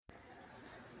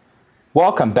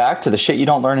Welcome back to the Shit You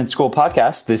Don't Learn in School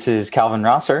podcast. This is Calvin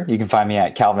Rosser. You can find me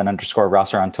at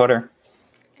Calvin_Rosser on Twitter.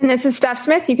 And this is Steph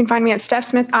Smith. You can find me at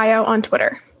StephSmithIO on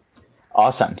Twitter.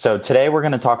 Awesome. So today we're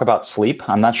going to talk about sleep.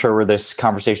 I'm not sure where this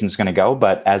conversation is going to go,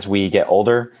 but as we get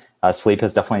older, sleep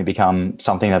has definitely become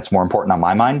something that's more important on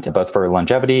my mind, both for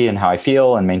longevity and how I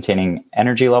feel and maintaining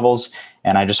energy levels.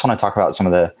 And I just want to talk about some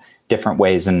of the different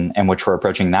ways in which we're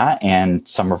approaching that and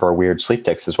some of our weird sleep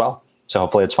tics as well. So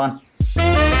hopefully it's fun.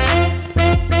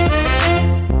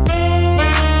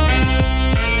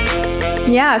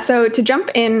 Yeah, so to jump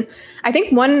in, I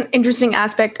think one interesting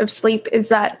aspect of sleep is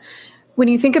that when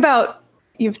you think about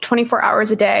you have 24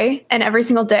 hours a day, and every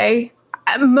single day,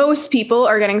 most people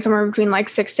are getting somewhere between like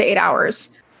 6 to 8 hours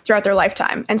throughout their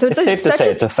lifetime. And so it's safe to say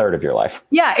it's a third of your life.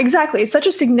 Yeah, exactly. It's such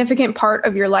a significant part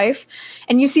of your life.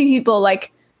 And you see people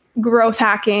like growth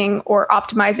hacking or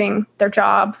optimizing their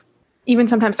job, even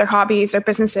sometimes their hobbies, their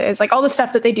businesses, like all the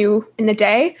stuff that they do in the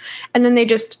day. And then they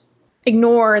just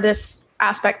ignore this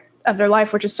aspect of their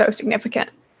life, which is so significant.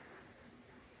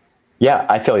 Yeah,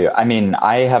 I feel you. I mean,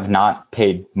 I have not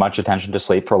paid much attention to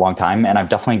sleep for a long time, and I've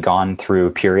definitely gone through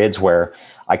periods where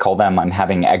I call them I'm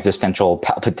having existential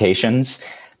palpitations.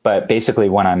 But basically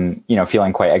when I'm,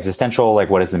 feeling quite existential,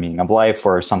 like what is the meaning of life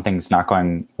or something's not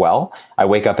going well, I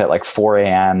wake up at like 4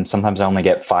 a.m. Sometimes I only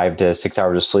get 5 to 6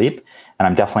 hours of sleep, and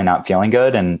I'm definitely not feeling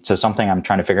good. And so something I'm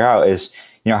trying to figure out is,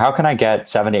 how can I get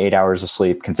 7 to 8 hours of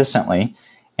sleep consistently?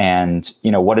 And,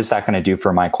 what is that going to do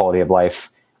for my quality of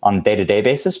life on a day-to-day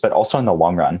basis, but also in the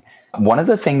long run? One of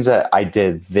the things that I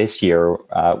did this year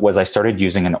was I started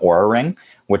using an Oura ring,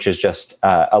 which is just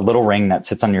a little ring that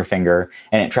sits on your finger,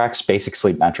 and it tracks basic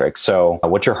sleep metrics. So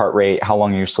what's your heart rate? How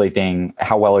long are you sleeping?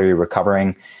 How well are you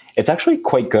recovering? It's actually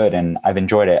quite good, and I've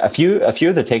enjoyed it. A few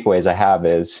of the takeaways I have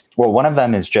is, well, one of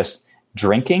them is just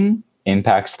drinking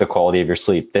impacts the quality of your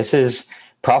sleep. This is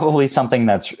probably something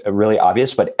that's really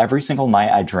obvious, but every single night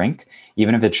I drink,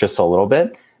 even if it's just a little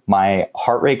bit, my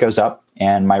heart rate goes up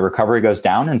and my recovery goes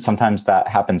down. And sometimes that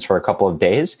happens for a couple of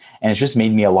days. And it's just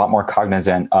made me a lot more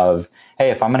cognizant of, hey,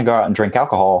 if I'm going to go out and drink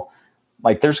alcohol,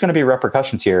 like there's going to be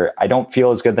repercussions here. I don't feel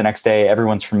as good the next day.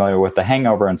 Everyone's familiar with the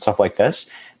hangover and stuff like this,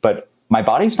 but my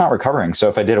body's not recovering. So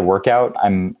if I did a workout,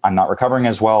 I'm not recovering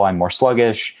as well. I'm more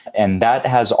sluggish. And that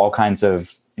has all kinds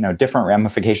of different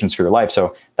ramifications for your life.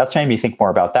 So that's made me think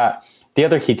more about that. The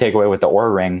other key takeaway with the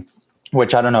Oura ring,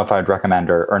 which I don't know if I'd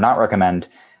recommend or not recommend,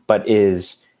 but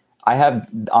is I have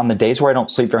on the days where I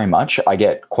don't sleep very much, I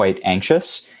get quite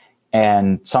anxious.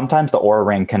 And sometimes the Oura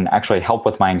ring can actually help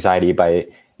with my anxiety by,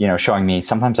 showing me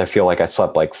sometimes I feel like I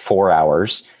slept like 4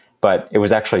 hours, but it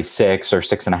was actually 6 or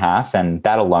 6.5. And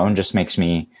that alone just makes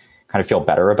me kind of feel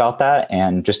better about that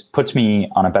and just puts me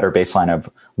on a better baseline of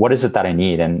what is it that I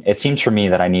need. And it seems for me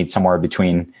that I need somewhere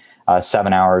between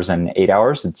 7 hours and 8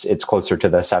 hours. It's closer to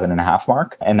the 7.5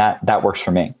 mark. And that works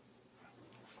for me.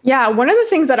 Yeah. One of the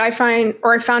things that I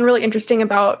found really interesting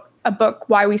about a book,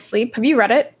 Why We Sleep. Have you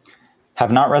read it?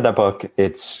 Have not read that book.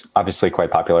 It's obviously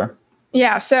quite popular.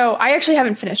 Yeah. So I actually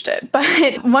haven't finished it, but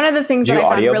one of the things did that I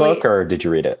found really... audiobook or did you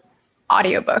read it?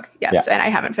 Audiobook, yes, yeah. And I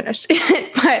haven't finished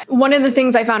it. But one of the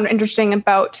things I found interesting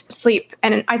about sleep,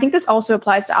 and I think this also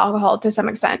applies to alcohol to some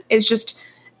extent, is just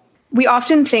we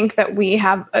often think that we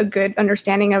have a good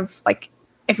understanding of like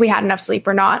if we had enough sleep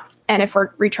or not, and if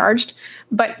we're recharged.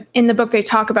 But in the book, they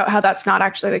talk about how that's not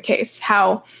actually the case,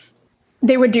 how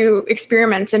they would do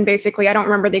experiments and basically, I don't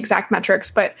remember the exact metrics,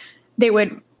 but they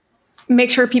would make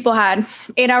sure people had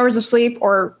 8 hours of sleep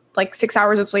or like 6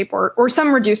 hours of sleep or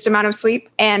some reduced amount of sleep.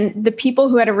 And the people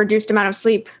who had a reduced amount of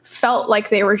sleep felt like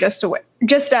they were just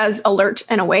as alert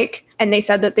and awake. And they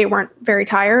said that they weren't very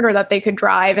tired or that they could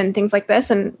drive and things like this.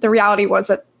 And the reality was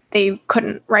that they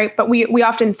couldn't, right? But we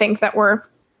often think that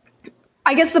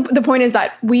I guess the point is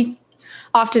that we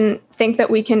often think that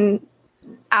we can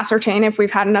ascertain if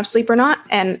we've had enough sleep or not,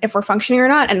 and if we're functioning or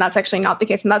not. And that's actually not the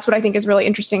case. And that's what I think is really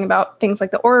interesting about things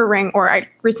like the Oura Ring, or I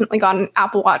recently got an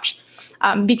Apple Watch.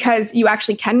 Because you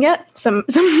actually can get some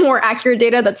more accurate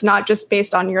data that's not just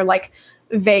based on your like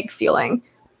vague feeling.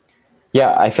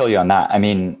 Yeah, I feel you on that. I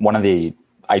mean, one of the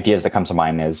ideas that comes to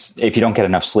mind is if you don't get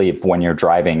enough sleep when you're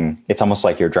driving, it's almost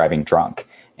like you're driving drunk.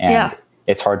 And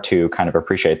it's hard to kind of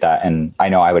appreciate that. And I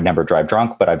know I would never drive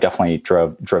drunk, but I've definitely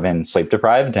driven sleep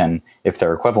deprived. And if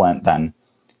they're equivalent, then,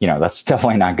 that's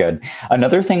definitely not good.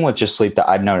 Another thing with just sleep that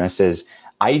I've noticed is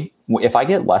if I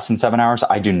get less than 7 hours,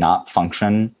 I do not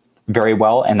function very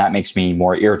well. And that makes me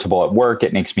more irritable at work.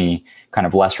 It makes me kind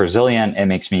of less resilient. It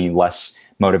makes me less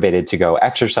motivated to go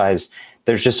exercise.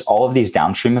 There's just all of these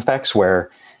downstream effects where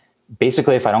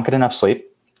basically if I don't get enough sleep,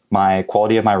 my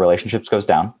quality of my relationships goes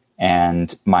down.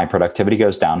 and my productivity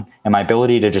goes down, and my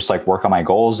ability to just like work on my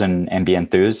goals and be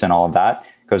enthused and all of that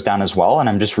goes down as well. And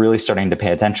I'm just really starting to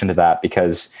pay attention to that,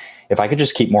 because if I could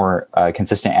just keep more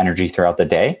consistent energy throughout the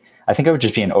day, I think I would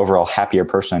just be an overall happier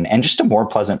person and just a more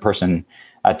pleasant person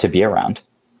to be around.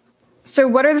 So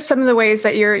what are some of the ways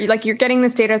that you're getting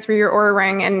this data through your Oura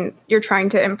Ring and you're trying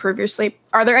to improve your sleep?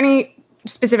 Are there any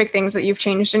specific things that you've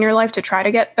changed in your life to try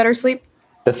to get better sleep?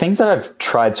 The things that I've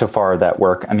tried so far that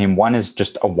work, I mean, one is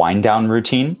just a wind down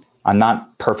routine. I'm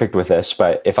not perfect with this,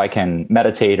 but if I can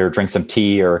meditate or drink some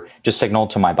tea or just signal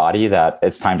to my body that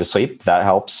it's time to sleep, that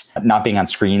helps. Not being on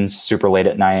screens super late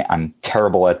at night, I'm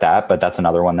terrible at that, but that's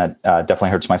another one that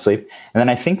definitely hurts my sleep. And then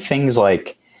I think things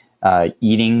like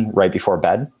eating right before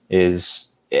bed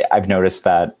I've noticed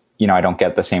that, I don't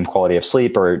get the same quality of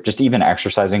sleep, or just even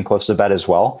exercising close to bed as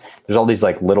well. There's all these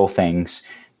like little things.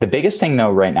 The biggest thing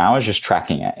though right now is just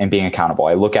tracking it and being accountable.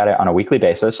 I look at it on a weekly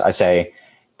basis. I say,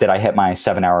 did I hit my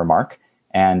 7-hour mark?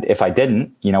 And if I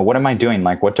didn't, what am I doing?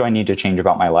 Like, what do I need to change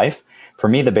about my life? For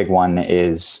me, the big one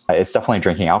is it's definitely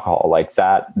drinking alcohol. Like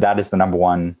that is the number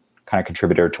one kind of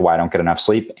contributor to why I don't get enough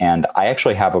sleep. And I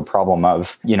actually have a problem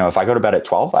of, if I go to bed at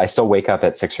 12, I still wake up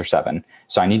at 6 or 7.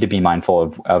 So I need to be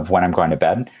mindful of when I'm going to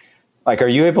bed. Like, are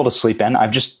you able to sleep in?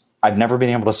 I've never been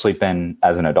able to sleep in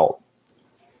as an adult.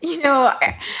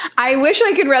 I wish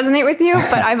I could resonate with you,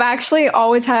 but I've actually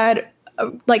always had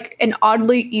an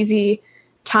oddly easy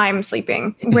time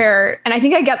sleeping and I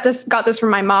think I got this from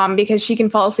my mom, because she can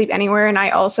fall asleep anywhere and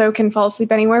I also can fall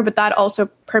asleep anywhere, but that also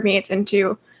permeates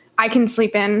into I can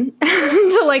sleep in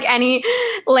to like any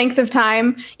length of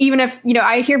time, even if,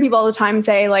 I hear people all the time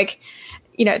say like,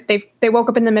 they woke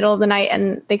up in the middle of the night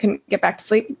and they couldn't get back to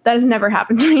sleep. That has never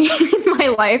happened to me in my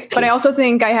life. But I also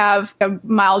think I have a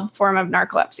mild form of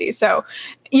narcolepsy. So,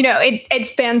 it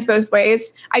spans both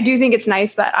ways. I do think it's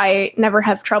nice that I never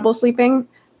have trouble sleeping,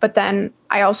 but then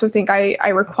I also think I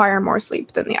require more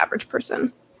sleep than the average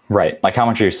person. Right. Like, how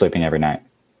much are you sleeping every night?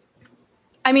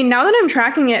 I mean, now that I'm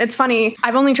tracking it, it's funny.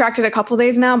 I've only tracked it a couple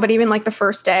days now, but even like the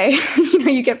first day,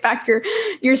 you get back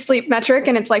your sleep metric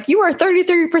and it's like, you are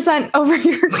 33% over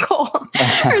your goal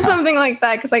or something like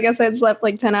that. Cause I guess I had slept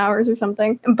like 10 hours or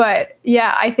something. But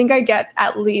yeah, I think I get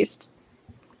at least,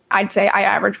 I'd say I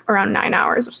average around 9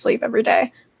 hours of sleep every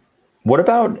day. What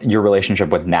about your relationship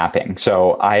with napping?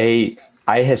 So I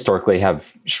historically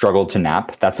have struggled to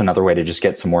nap. That's another way to just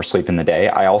get some more sleep in the day.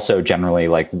 I also generally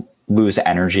lose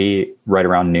energy right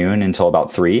around noon until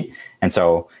about 3. And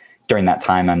so during that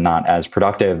time, I'm not as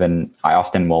productive and I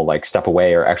often will step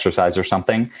away or exercise or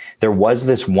something. There was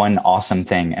this one awesome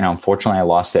thing, and unfortunately I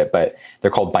lost it, but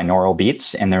they're called binaural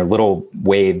beats, and they're little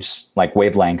waves, like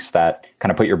wavelengths that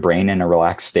kind of put your brain in a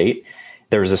relaxed state.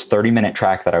 There was this 30-minute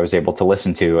track that I was able to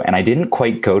listen to, and I didn't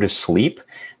quite go to sleep,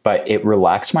 but it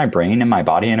relaxed my brain and my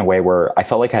body in a way where I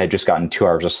felt like I had just gotten 2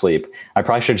 hours of sleep. I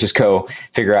probably should just go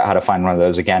figure out how to find one of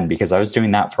those again, because I was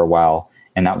doing that for a while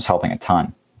and that was helping a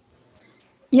ton.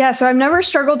 Yeah. So I've never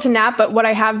struggled to nap, but what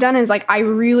I have done is I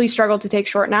really struggle to take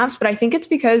short naps, but I think it's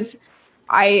because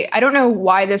I don't know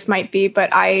why this might be, but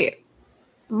I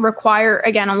require,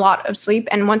 again, a lot of sleep.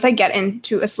 And once I get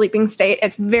into a sleeping state,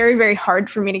 it's very, very hard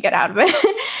for me to get out of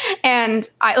it. And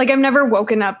I've never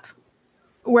woken up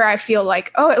where I feel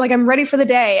I'm ready for the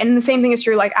day. And the same thing is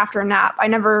true, after a nap. I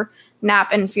never nap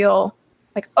and feel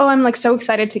I'm so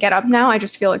excited to get up now. I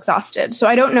just feel exhausted. So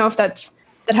I don't know if that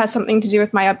has something to do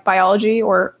with my biology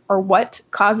or what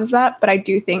causes that. But I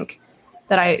do think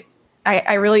that I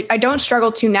don't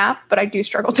struggle to nap, but I do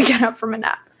struggle to get up from a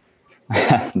nap.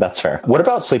 That's fair. What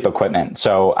about sleep equipment?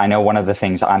 So I know one of the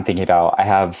things I'm thinking about,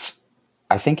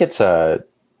 I think it's a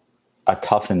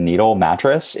Tuft & Needle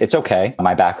mattress. It's okay.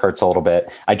 My back hurts a little bit.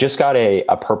 I just got a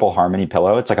Purple Harmony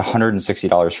pillow. It's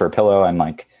 $160 for a pillow. I'm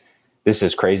like, this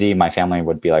is crazy. My family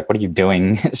would be like, what are you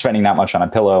doing spending that much on a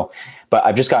pillow? But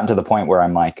I've just gotten to the point where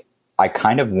I'm like, I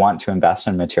kind of want to invest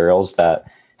in materials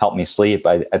that help me sleep.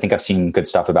 I think I've seen good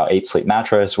stuff about 8 Sleep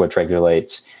mattress, which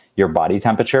regulates your body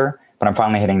temperature. But I'm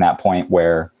finally hitting that point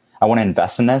where I want to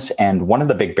invest in this. And one of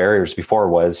the big barriers before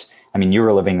was, you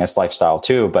were living this lifestyle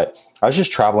too, but I was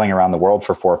just traveling around the world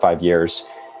for 4 or 5 years.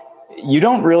 You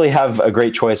don't really have a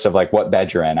great choice of what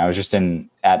bed you're in. I was just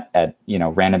at random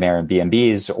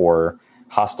Airbnbs or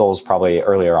hostels probably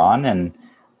earlier on, and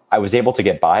I was able to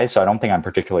get by. So I don't think I'm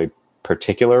particularly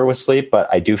particular with sleep, but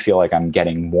I do feel like I'm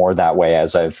getting more that way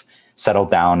as I've settled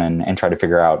down and try to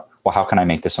figure out, well, how can I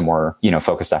make this a more,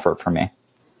 focused effort for me?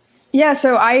 Yeah,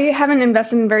 so I haven't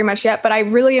invested in very much yet, but I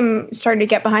really am starting to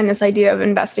get behind this idea of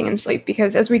investing in sleep,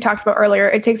 because as we talked about earlier,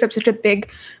 it takes up such a big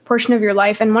portion of your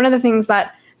life. And one of the things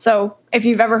so if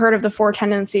you've ever heard of the 4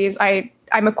 tendencies, I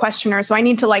I'm a questioner, so I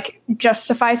need to like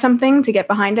justify something to get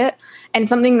behind it. And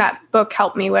something that book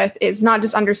helped me with is not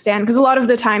just understand, because a lot of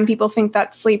the time people think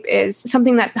that sleep is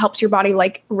something that helps your body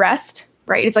like rest,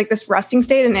 right? It's like this resting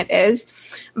state, and it is.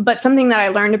 But something that I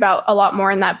learned about a lot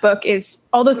more in that book is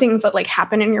all the things that like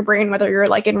happen in your brain, whether you're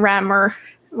like in REM or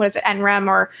NREM,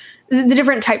 or the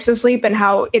different types of sleep, and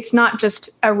how it's not just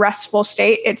a restful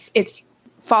state. It's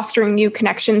fostering new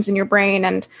connections in your brain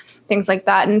and things like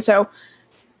that. And so,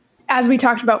 as we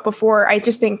talked about before, I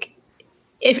just think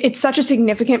if it's such a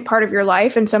significant part of your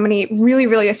life and so many really,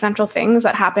 really essential things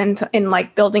that happen in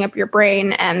like building up your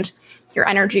brain and your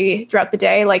energy throughout the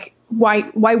day, like why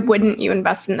wouldn't you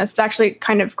invest in this? It's actually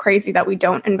kind of crazy that we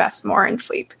don't invest more in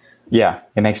sleep. Yeah,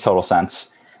 it makes total sense.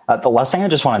 The last thing I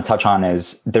just want to touch on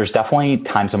is there's definitely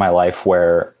times in my life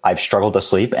where I've struggled to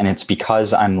sleep, and it's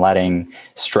because I'm letting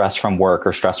stress from work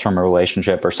or stress from a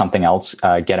relationship or something else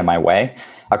get in my way.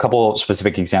 A couple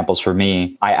specific examples for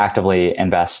me, I actively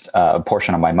invest a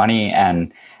portion of my money.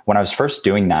 And when I was first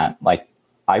doing that, like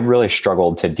I really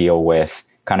struggled to deal with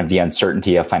kind of the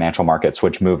uncertainty of financial markets,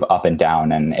 which move up and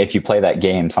down. And if you play that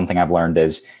game, something I've learned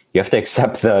is you have to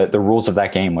accept the rules of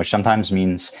that game, which sometimes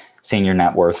means seeing your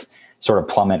net worth sort of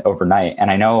plummet overnight. And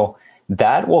I know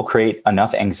that will create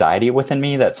enough anxiety within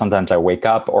me that sometimes I wake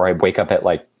up at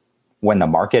like when the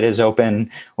market is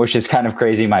open, which is kind of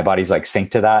crazy. My body's like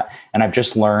synced to that. And I've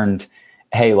just learned,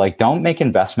 hey, like don't make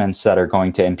investments that are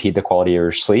going to impede the quality of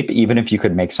your sleep, even if you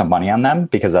could make some money on them,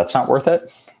 because that's not worth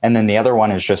it. And then the other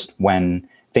one is just when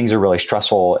things are really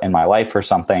stressful in my life or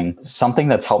something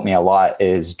that's helped me a lot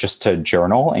is just to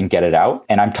journal and get it out.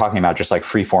 And I'm talking about just like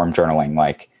free form journaling,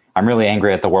 like I'm really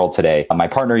angry at the world today. My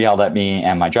partner yelled at me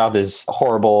and my job is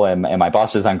horrible and my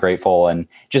boss is ungrateful, and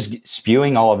just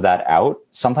spewing all of that out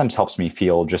sometimes helps me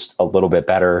feel just a little bit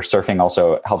better. Surfing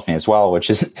also helps me as well, which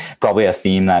is probably a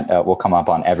theme that will come up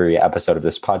on every episode of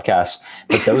this podcast.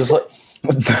 But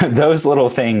those little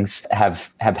things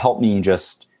have helped me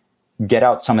just get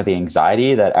out some of the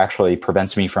anxiety that actually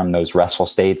prevents me from those restful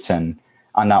states. And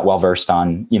I'm not well versed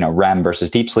on, REM versus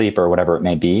deep sleep or whatever it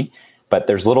may be, but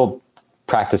there's little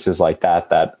practices like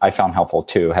that I found helpful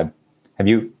too. Have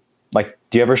you, like,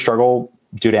 do you ever struggle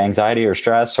due to anxiety or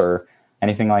stress or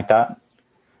anything like that?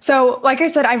 So like I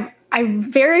said, I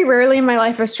very rarely in my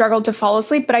life have struggled to fall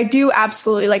asleep, but I do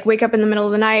absolutely like wake up in the middle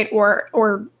of the night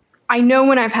or I know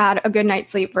when I've had a good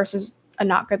night's sleep versus a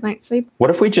not good night's sleep.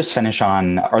 What if we just finish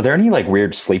on, are there any like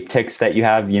weird sleep tics that you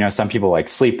have? Some people like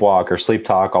sleepwalk or sleep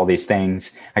talk, all these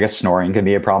things. I guess snoring can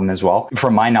be a problem as well.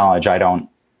 From my knowledge, I don't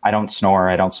snore.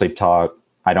 I don't sleep talk.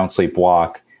 I don't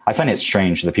sleepwalk. I find it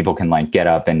strange that people can like get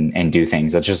up and do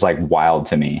things. That's just like wild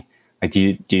to me. Like,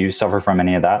 do you suffer from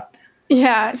any of that?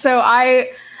 Yeah. So I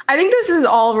think this is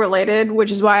all related, which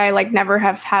is why I like never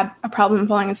have had a problem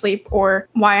falling asleep or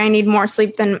why I need more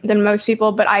sleep than most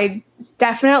people. But I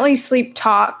definitely sleep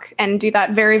talk and do that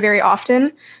very, very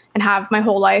often and have my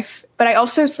whole life. But I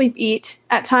also sleep eat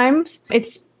at times.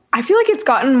 I feel like it's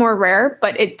gotten more rare,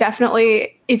 but it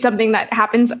definitely is something that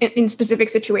happens in specific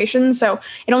situations. So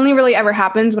it only really ever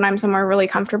happens when I'm somewhere really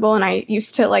comfortable. And I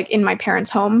used to, like, in my parents'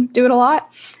 home, do it a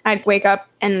lot. I'd wake up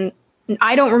and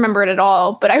I don't remember it at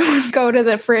all, but I would go to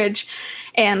the fridge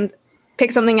and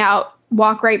pick something out,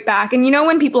 walk right back. And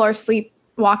when people are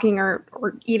sleepwalking or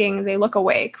eating, they look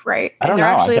awake, right? I don't know.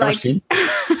 I've never seen.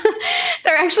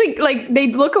 They're actually like,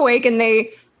 they look awake and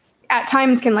they at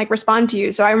times can like respond to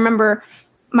you. So I remember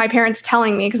my parents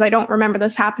telling me, because I don't remember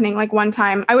this happening, like one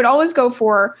time I would always go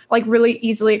for like really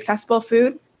easily accessible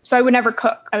food. So I would never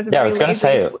cook. I was going to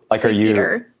say, like, are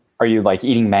you like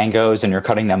eating mangoes and you're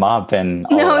cutting them up and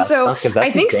all no? That so stuff? I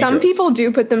think some people do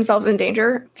put themselves in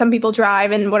danger. Some people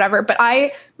drive and whatever, but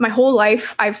my whole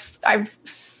life I've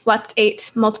slept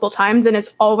 8 multiple times, and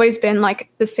it's always been like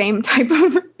the same type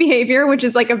of behavior, which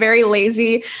is like a very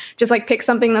lazy, just like pick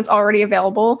something that's already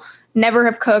available. Never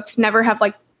have cooked, never have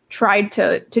like tried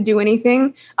to do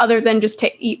anything other than just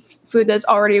eat food that's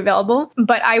already available.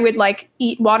 But I would like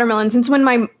eat watermelon. Since when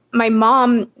my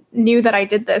mom knew that I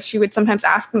did this, she would sometimes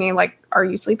ask me like, are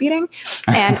you sleep eating?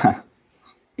 And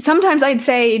sometimes I'd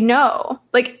say no.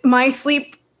 Like my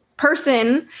sleep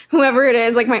person, whoever it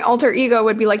is, like my alter ego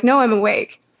would be like, no, I'm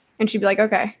awake. And she'd be like,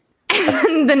 okay.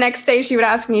 And the next day she would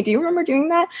ask me, do you remember doing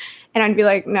that? And I'd be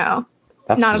like, no,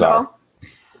 that's not bizarre. At all.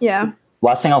 Yeah.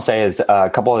 Last thing I'll say is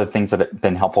a couple of the things that have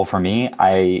been helpful for me.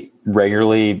 I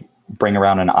regularly bring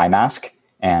around an eye mask,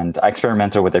 and I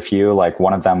experimented with a few. Like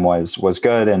one of them was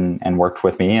good and worked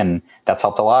with me, and that's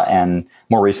helped a lot. And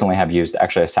more recently have used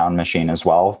actually a sound machine as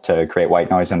well to create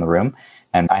white noise in the room.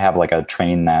 And I have like a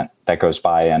train that goes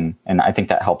by, and I think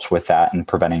that helps with that and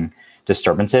preventing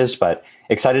disturbances, but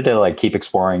excited to like keep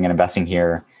exploring and investing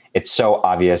here. It's so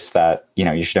obvious that,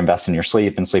 you should invest in your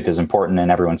sleep, and sleep is important,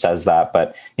 and everyone says that.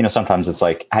 But, sometimes it's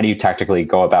like, how do you tactically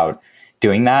go about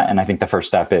doing that? And I think the first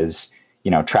step is,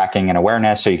 tracking and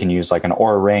awareness. So you can use like an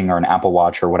Oura Ring or an Apple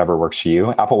Watch or whatever works for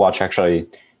you. Apple Watch actually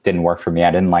didn't work for me.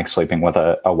 I didn't like sleeping with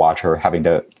a watch or having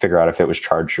to figure out if it was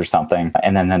charged or something.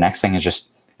 And then the next thing is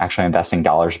just actually investing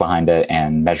dollars behind it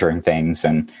and measuring things,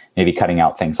 and maybe cutting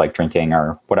out things like drinking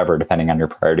or whatever, depending on your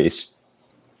priorities.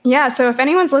 Yeah. So if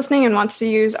anyone's listening and wants to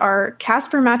use our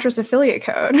Casper Mattress affiliate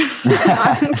code, no,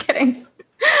 I'm kidding.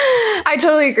 I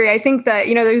totally agree. I think that,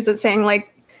 there's that saying like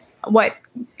what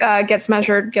gets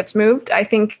measured gets moved. I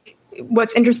think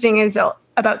what's interesting is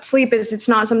about sleep is it's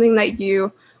not something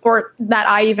that or that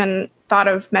I even thought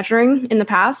of measuring in the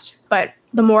past, but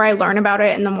the more I learn about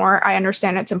it and the more I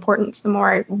understand its importance, the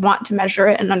more I want to measure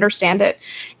it and understand it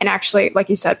and actually, like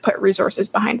you said, put resources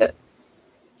behind it.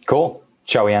 Cool.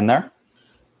 Shall we end there?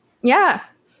 Yeah.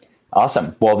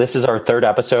 Awesome. Well, this is our third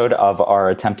episode of our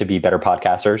attempt to be better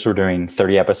podcasters. We're doing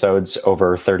 30 episodes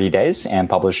over 30 days and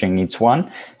publishing each one.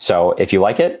 So if you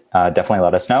like it, definitely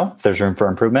let us know. If there's room for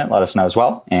improvement, let us know as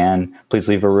well. And please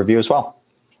leave a review as well.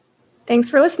 Thanks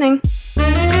for listening.